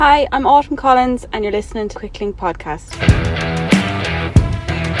Hi, I'm Autumn Collins and you're listening to Quick Link Podcast.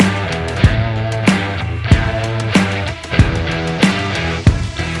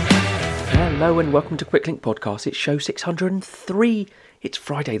 Hello and welcome to Quick Link Podcast. It's show 603. It's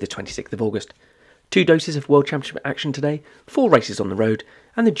Friday the 26th of August. 2 doses of World Championship action today, 4 races on the road,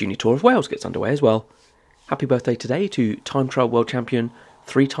 and the Junior Tour of Wales gets underway as well. Happy birthday today to time trial world champion,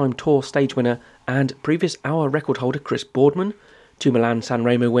 3-time Tour stage winner and previous hour record holder Chris Boardman, 2 Milan San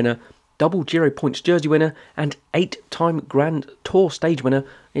Remo winner, double Giro points jersey winner and 8-time Grand Tour stage winner,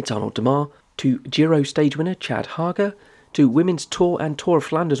 it's Arnaud Démare, to Giro stage winner Chad Haga, to Women's Tour and Tour of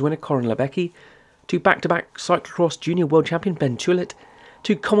Flanders winner Corinne Lebecki, to back-to-back cyclocross junior world champion Ben Tullett,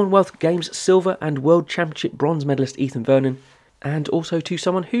 to Commonwealth Games silver and World Championship bronze medalist Ethan Vernon, and also to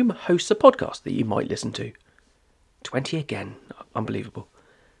someone whom hosts a podcast that you might listen to. 20 again. Unbelievable.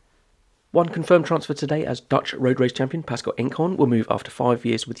 1 confirmed transfer today as Dutch road race champion Pascal Enkhorn will move after 5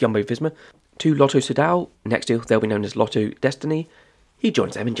 years with Jumbo-Visma to Lotto Soudal. Next deal, they'll be known as Lotto Destiny. He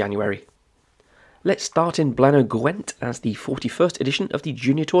joins them in January. Let's start in Blaenau Gwent as the 41st edition of the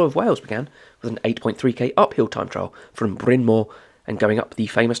Junior Tour of Wales began with an 8.3k uphill time trial from Bryn Mawr and going up the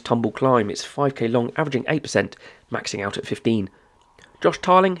famous tumble climb. It's 5k long, averaging 8%, maxing out at 15. Josh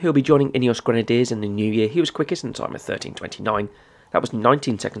Tarling, who will be joining Ineos Grenadiers in the new year, he was quickest in a time of 13.29. That was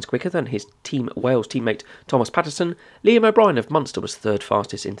 19 seconds quicker than his Team Wales teammate Thomas Patterson. Liam O'Brien of Munster was third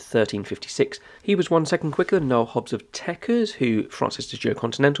fastest in 13.56. He was 1 second quicker than Noel Hobbs of Teckers, who Francis de Giro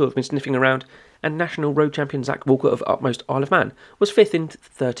Continental have been sniffing around, and national road champion Zach Walker of Utmost Isle of Man was 5th in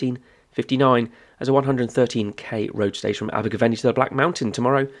 13.59 as a 113k road stage from Abergavenny to the Black Mountain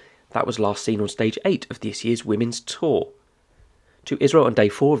tomorrow. That was last seen on stage 8 of this year's Women's Tour. To Israel on day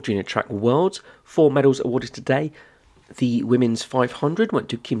 4 of Junior Track Worlds, 4 medals awarded today. The women's 500 went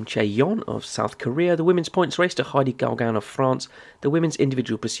to Kim Chae-yeon of South Korea, the women's points race to Heidi Galgan of France, the women's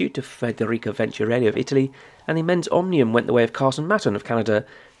individual pursuit to Federica Venturelli of Italy, and the men's omnium went the way of Carson Matton of Canada.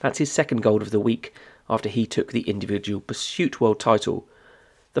 That's his second gold of the week after he took the individual pursuit world title.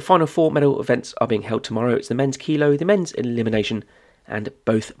 The final 4 medal events are being held tomorrow. It's the men's kilo, the men's elimination, and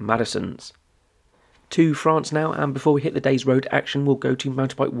both Madisons. To France now, and before we hit the day's road action, we'll go to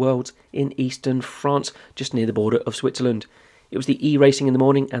Mountain Bike Worlds in eastern France, just near the border of Switzerland. It was the e-racing in the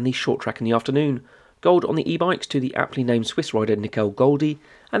morning and the short track in the afternoon. Gold on the e-bikes to the aptly named Swiss rider Nicole Goldi,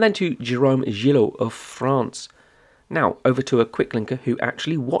 and then to Jérôme Gillot of France. Now, over to a quick linker who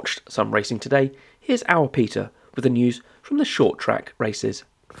actually watched some racing today. Here's our Peter with the news from the short track races.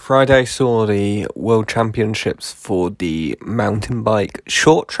 Friday saw the World Championships for the mountain bike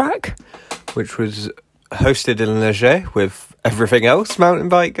short track, which was hosted in Leger with everything else mountain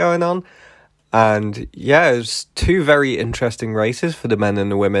bike going on. And yeah, it was 2 very interesting races for the men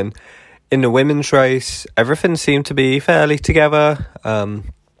and the women. In the women's race, everything seemed to be fairly together.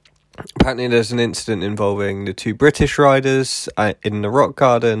 Apparently there's an incident involving the 2 British riders in the rock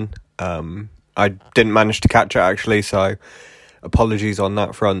garden. I didn't manage to catch it actually, so apologies on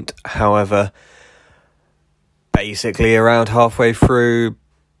that front. However, basically around halfway through,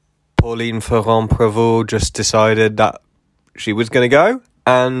 Pauline Ferrand-Prévot just decided that she was going to go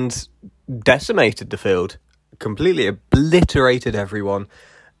and decimated the field, completely obliterated everyone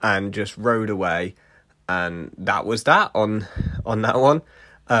and just rode away. And that was that on that one.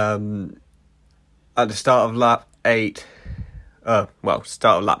 At the start of lap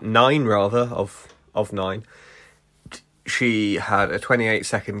 9 rather, of 9, she had a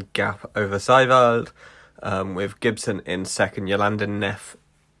 28-second gap over Seiwald, with Gibson in second, Jolanda Neff.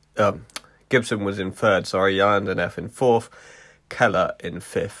 Gibson was in third, Jolanda Neff in fourth, Keller in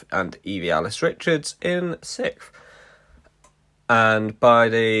fifth, and Evie Alice Richards in sixth. And by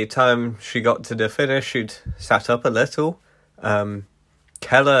the time she got to the finish, she'd sat up a little.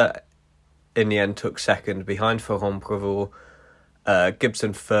 Keller, in the end, took second behind Ferrand-Prévot,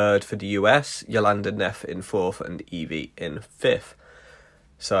 Gibson third for the US, Jolanda Neff in fourth, and Evie in fifth.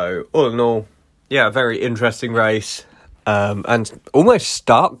 So, all in all, yeah, a very interesting race. And almost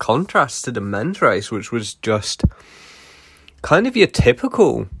stark contrast to the men's race, which was just kind of your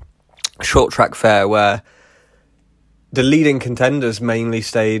typical short track fair where the leading contenders mainly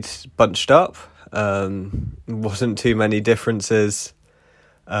stayed bunched up. Wasn't too many differences.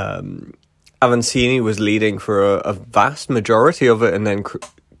 Avancini was leading for a vast majority of it and then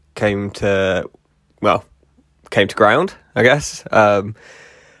came to ground, I guess,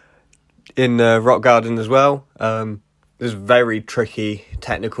 in the rock garden as well. There's a very tricky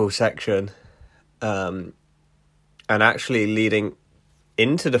technical section, and actually leading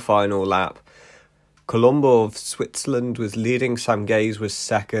into the final lap, Colombo of Switzerland was leading, Sam Gaze was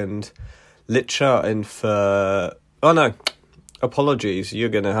second, Litcher in third. Oh no, apologies, you're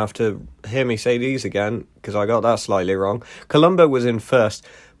going to have to hear me say these again, because I got that slightly wrong. Colombo was in first.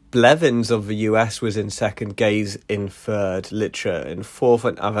 Blevins of the US was in second. Gaze in third. Licher in fourth.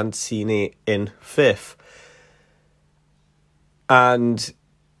 And Avancini in fifth. And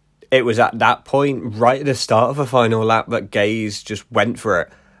it was at that point, right at the start of the final lap, that Gaze just went for it.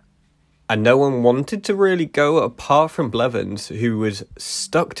 And no one wanted to really go apart from Blevins, who was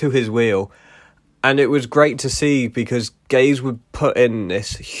stuck to his wheel. And it was great to see, because Gaze would put in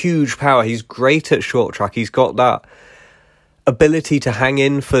this huge power. He's great at short track. He's got that ability to hang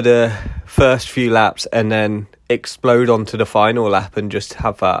in for the first few laps and then explode onto the final lap and just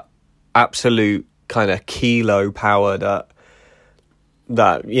have that absolute kind of kilo power that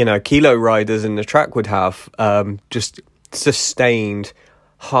kilo riders in the track would have. Just sustained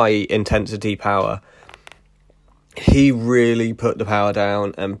high intensity power. He really put the power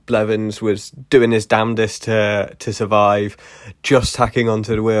down, and Blevins was doing his damnedest to survive, just tacking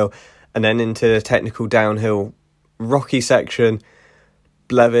onto the wheel. And then into the technical downhill rocky section,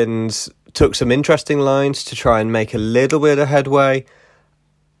 Blevins took some interesting lines to try and make a little bit of headway,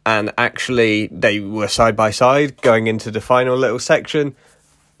 and actually they were side by side going into the final little section,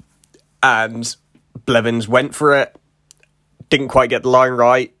 and Blevins went for it, didn't quite get the line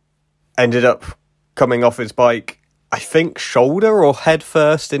right, ended up coming off his bike, I think shoulder or head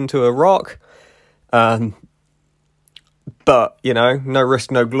first into a rock. But, no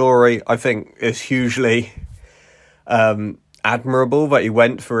risk, no glory. I think it's hugely admirable that he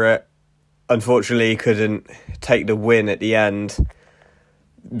went for it. Unfortunately, he couldn't take the win at the end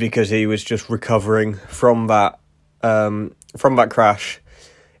because he was just recovering from that crash.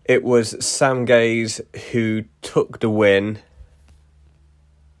 It was Sam Gaze who took the win.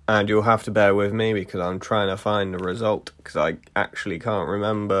 And you'll have to bear with me because I'm trying to find the result, because I actually can't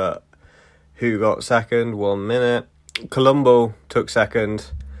remember who got second. 1 minute. Colombo took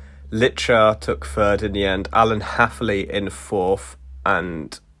second. Licher took third in the end. Alan Hafley in fourth.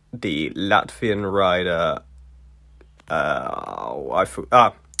 And the Latvian rider,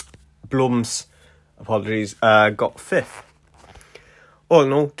 Blums, apologies, got fifth. All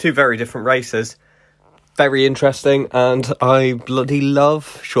in all, two very different races. Very interesting, and I bloody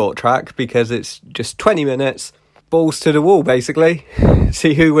love short track because it's just 20 minutes, balls to the wall basically,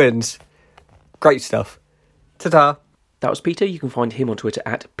 see who wins. Great stuff. Ta-ta. That was Peter. You can find him on Twitter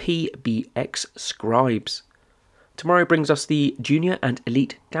at PBXScribes. Tomorrow brings us the junior and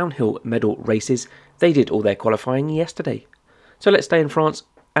elite downhill medal races. They did all their qualifying yesterday. So let's stay in France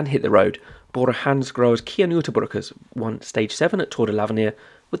and hit the road. Bora Hansgrohe's Kian Uitjdebroeks won stage 7 at Tour de l'Avenir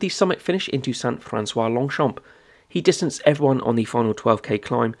with the summit finish into Saint-François-Longchamp. He distanced everyone on the final 12k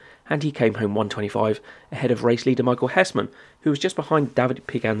climb, and he came home 125 ahead of race leader Michael Hessman, who was just behind David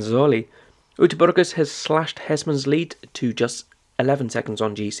Piganzoli. Uitjdebroeks has slashed Hessman's lead to just 11 seconds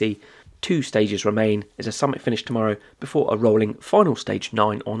on GC. 2 stages remain as a summit finish tomorrow before a rolling final stage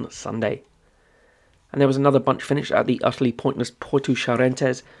 9 on Sunday. And there was another bunch finish at the utterly pointless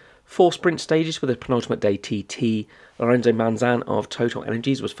Pointless-Charentes. 4 sprint stages with a penultimate day TT. Lorenzo Manzan of Total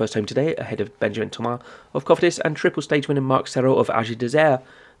Energies was first home today ahead of Benjamin Thomas of Cofidis, and triple stage winner Marc Serrault of Agi Desert.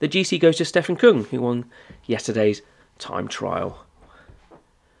 The GC goes to Stefan Küng, who won yesterday's time trial.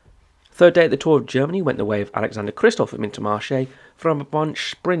 Third day at the Tour of Germany went the way of Alexander Kristoff of Intermarché. From a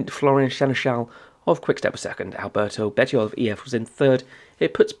bunch sprint, Florian Seneschal of Quickstep was second. Alberto Bettiol of EF was in third.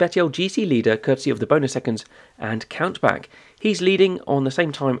 It puts Bettiol GC leader courtesy of the bonus seconds and countback. He's leading on the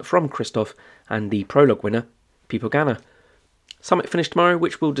same time from Kristoff and the prologue winner, Pipo Ganna. Summit finish tomorrow,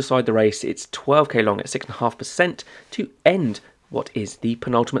 which will decide the race. It's 12k long at 6.5% to end what is the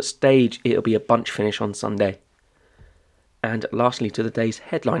penultimate stage. It'll be a bunch finish on Sunday. And lastly, to the day's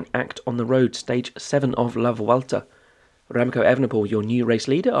headline act on the road, stage 7 of La Vuelta. Remco Evenepoel, your new race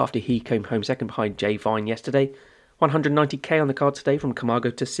leader after he came home second behind Jay Vine yesterday. 190k on the card today from Camargo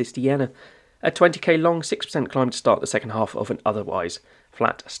to Sistiena. A 20k long 6% climb to start the second half of an otherwise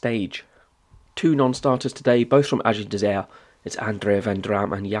flat stage. 2 non-starters today, both from Agi Desert. It's Andrea Van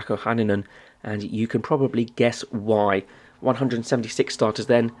Dram and Jaakko Hanninen, and you can probably guess why. 176 starters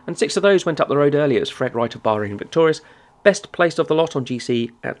then, and 6 of those went up the road earlier. It was Fred Wright of Bahrain victorious, best placed of the lot on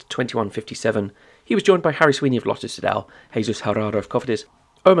GC at 21.57. He was joined by Harry Sweeney of Lotto Soudal, Jesus Herrada of Cofidis,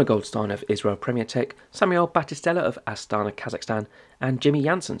 Omar Goldstein of Israel Premier Tech, Samuel Battistella of Astana, Kazakhstan, and Jimmy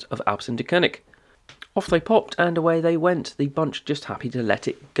Janssens of Alpecin de Koenig. Off they popped and away they went, the bunch just happy to let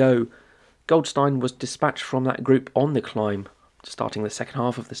it go. Goldstein was dispatched from that group on the climb, starting the second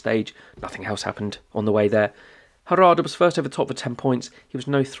half of the stage. Nothing else happened on the way there. Herrada was first over the top for 10 points. He was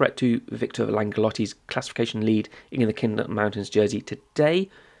no threat to Victor Langolotti's classification lead in the Kindle Mountains jersey today.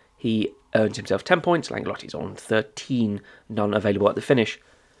 He earns himself 10 points. Langelotti's on 13, none available at the finish.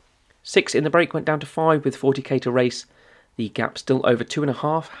 6 in the break went down to 5 with 40k to race. The gap still over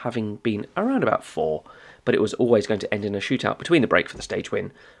 2.5, having been around about 4, but it was always going to end in a shootout between the break for the stage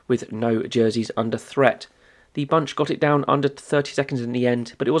win, with no jerseys under threat. The bunch got it down under 30 seconds in the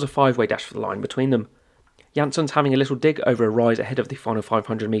end, but it was a 5-way dash for the line between them. Jansson's having a little dig over a rise ahead of the final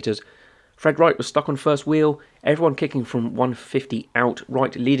 500 metres. Fred Wright was stuck on first wheel, everyone kicking from 150 out,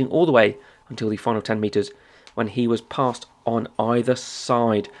 Wright leading all the way until the final 10 metres, when he was passed on either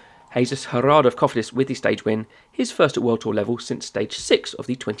side. Jesus Herrada of Cofidis with the stage win, his first at World Tour level since stage 6 of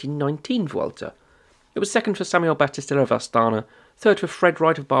the 2019 Vuelta. It was second for Samuel Battistella of Astana, third for Fred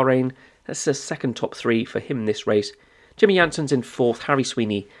Wright of Bahrain. That's the second top 3 for him this race. Jimmy Jansson's in 4th, Harry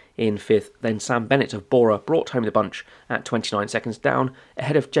Sweeney in 5th, then Sam Bennett of Bora brought home the bunch at 29 seconds down,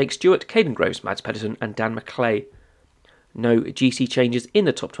 ahead of Jake Stewart, Caden Groves, Mads Pedersen and Dan McClay. No GC changes in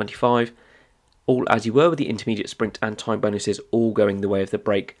the top 25, all as you were with the intermediate sprint and time bonuses all going the way of the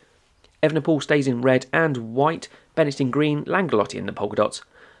break. Evenepoel stays in red and white, Bennett in green, Langelotti in the polka dots.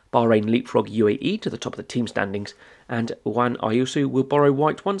 Bahrain leapfrog UAE to the top of the team standings, and Juan Ayuso will borrow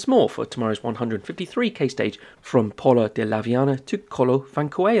white once more for tomorrow's 153k stage from Pola de la Viana to Colo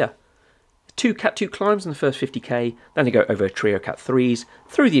Vancoea. 2 Cat 2 climbs in the first 50k, then they go over trio Cat 3s,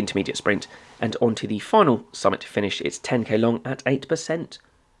 through the intermediate sprint, and onto the final summit to finish. It's 10k long at 8%.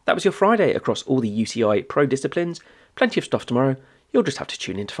 That was your Friday across all the UCI pro disciplines. Plenty of stuff tomorrow. You'll just have to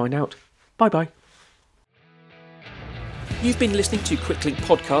tune in to find out. Bye bye. You've been listening to Quicklink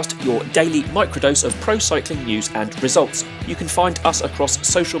Podcast, your daily microdose of pro cycling news and results. You can find us across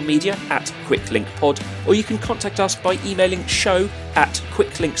social media at QuicklinkPod, or you can contact us by emailing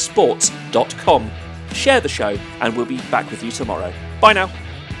show@quicklinksports.com. Share the show, and we'll be back with you tomorrow. Bye now.